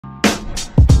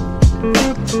Alright,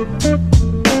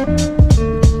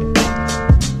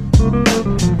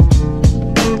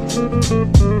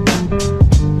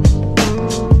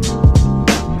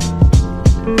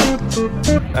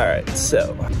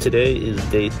 so today is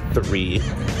day 3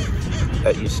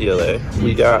 at UCLA.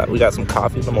 We got some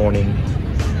coffee in the morning.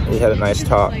 We had a nice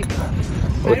talk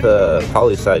with a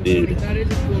poli-sci dude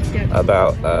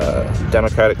about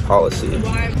democratic policy.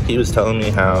 He was telling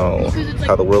me how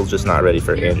the world's just not ready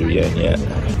for Andrew Yang yet.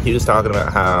 He was talking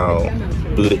about how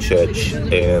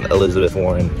Buttigieg and Elizabeth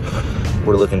Warren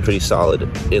were looking pretty solid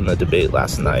in the debate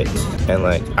last night. And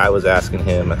like, I was asking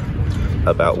him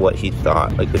about what he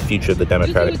thought like the future of the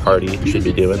Democratic Party should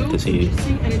be doing, because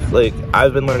like,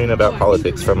 I've been learning about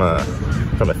politics from a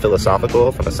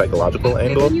philosophical, from a psychological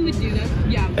angle,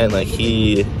 and like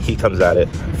he comes at it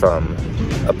from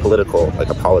a political, like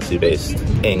a policy-based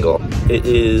angle.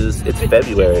 It's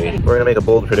February. We're gonna make a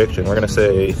bold prediction. We're gonna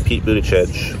say Pete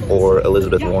Buttigieg or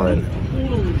Elizabeth Warren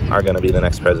are gonna be the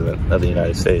next president of the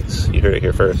United States. You heard it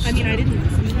here first.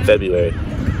 February.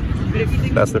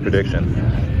 That's the prediction.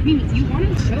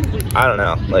 I don't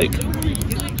know, like,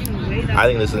 I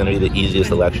think this is going to be the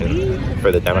easiest election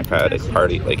for the Democratic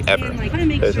Party, like, ever.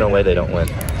 There's no way they don't win.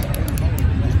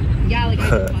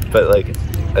 But, like,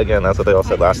 again, that's what they all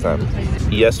said last time.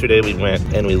 Yesterday we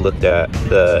went and we looked at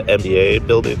the MBA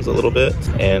buildings a little bit,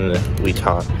 and we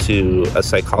talked to a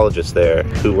psychologist there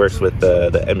who works with the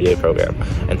MBA program,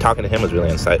 and talking to him was really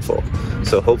insightful.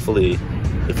 So hopefully,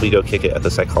 if we go kick it at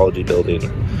the psychology building,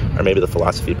 or maybe the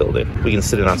philosophy building, we can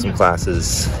sit in on some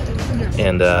classes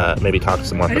and maybe talk to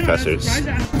some more professors.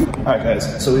 Alright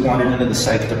guys, so we wandered into the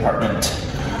psych department.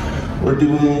 We're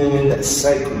doing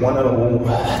Psych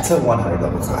 100, it's a 100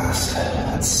 level class.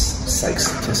 That's psych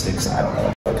statistics, I don't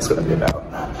know what it's gonna be about.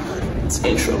 It's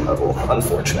intro level,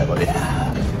 unfortunately.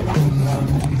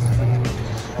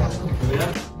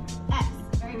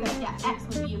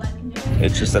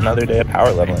 It's just another day of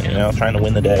power leveling, you know, trying to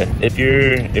win the day. If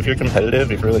you're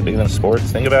competitive, if you're really big into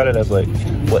sports, think about it as like,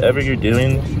 whatever you're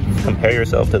doing, compare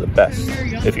yourself to the best.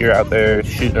 If you're out there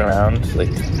shooting around,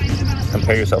 like,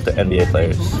 compare yourself to NBA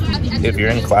players. If you're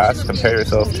in class, compare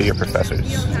yourself to your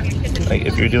professors. Like,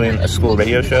 if you're doing a school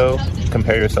radio show,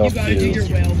 compare yourself to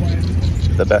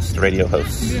the best radio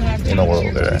hosts in the world.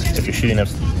 Or if you're shooting a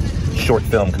short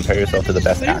film, compare yourself to the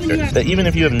best actor. That even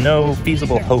if you have no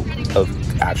feasible hope of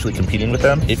actually competing with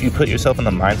them, if you put yourself in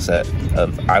the mindset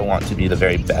of, I want to be the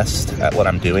very best at what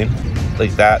I'm doing,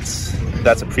 like, that's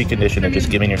a precondition of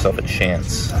just giving yourself a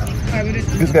chance.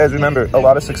 Because guys, remember, a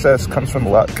lot of success comes from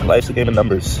luck. Life's a game of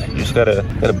numbers. You just gotta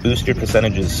boost your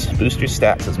percentages, boost your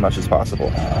stats as much as possible,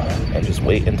 and just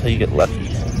wait until you get lucky.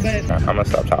 I'm gonna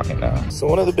stop talking now. So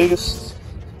one of the biggest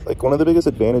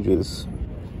advantages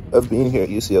of being here at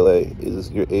UCLA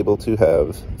is you're able to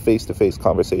have face-to-face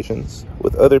conversations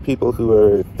with other people who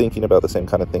are thinking about the same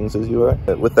kind of things as you are.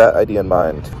 With that idea in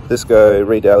mind, this guy,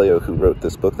 Ray Dalio, who wrote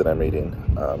this book that I'm reading,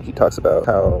 he talks about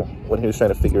how when he was trying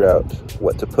to figure out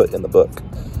what to put in the book,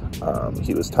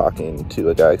 he was talking to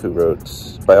a guy who wrote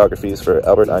biographies for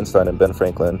Albert Einstein and Ben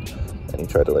Franklin, and he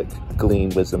tried to like glean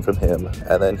wisdom from him.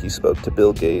 And then he spoke to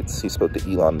Bill Gates, he spoke to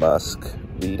Elon Musk,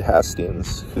 Reed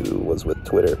Hastings, who was with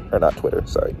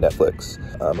Netflix,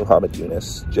 Muhammad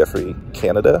Yunus, Jeffrey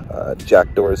Canada,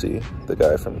 Jack Dorsey, the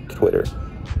guy from Twitter,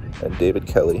 and David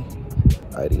Kelly,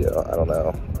 IDEO. I don't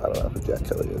know who Jack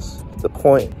Kelly is. The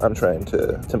point I'm trying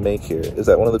to make here is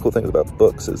that one of the cool things about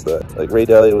books is that, like, Ray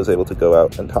Dalio was able to go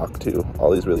out and talk to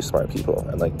all these really smart people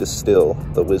and like distill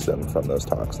the wisdom from those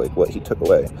talks, like what he took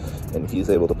away, and he's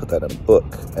able to put that in a book,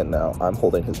 and now I'm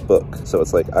holding his book. So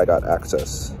it's like I got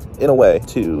access, in a way,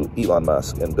 to Elon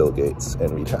Musk and Bill Gates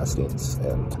and Reed Hastings,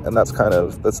 and that's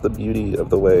the beauty of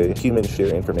the way humans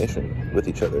share information with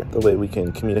each other, the way we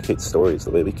can communicate stories,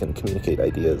 the way we can communicate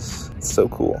ideas. It's so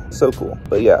cool, so cool.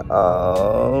 But yeah,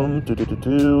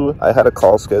 I had a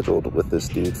call scheduled with this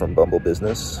dude from Bumble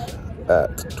Business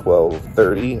at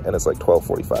 12:30, and it's like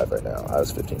 12:45 right now. I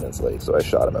was 15 minutes late, so I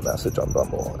shot him a message on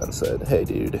Bumble and said, hey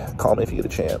dude, call me if you get a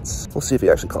chance. We'll see if he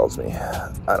actually calls me.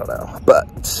 I don't know,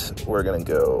 but we're gonna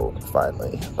go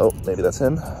finally. Oh, maybe that's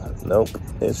him. Nope,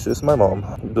 it's just my mom.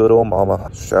 Good old mama.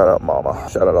 Shout out mama.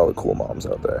 Shout out all the cool moms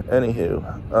out there. Anywho,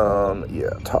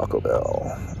 yeah, Taco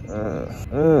Bell.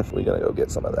 We're gonna go get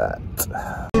some of that.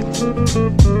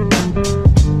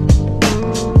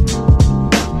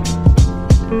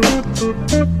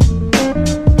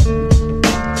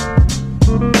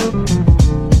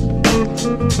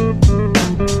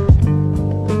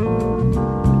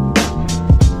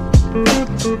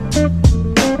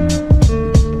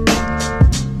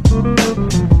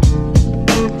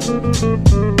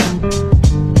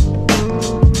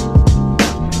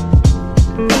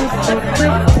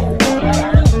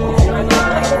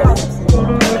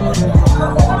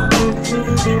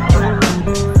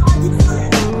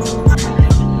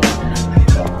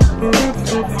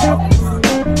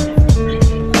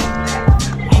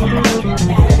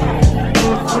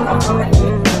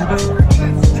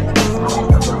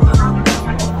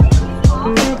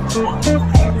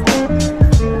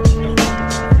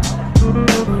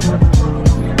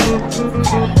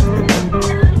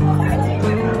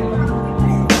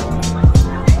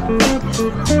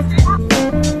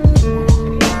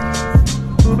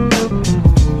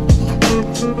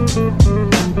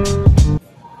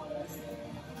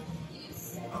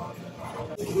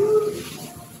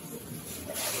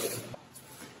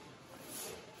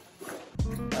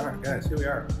 here we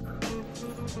are.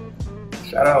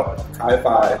 Shout out Chi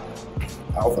Phi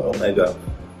Alpha Omega.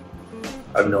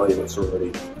 I have no idea what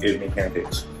sorority gave me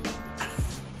pancakes.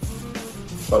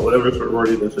 But whatever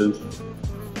sorority this is,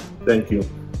 thank you.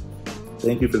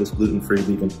 Thank you for this gluten-free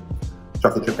vegan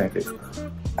chocolate chip pancake.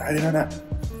 Alright, internet.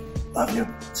 Love you.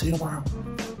 See you tomorrow.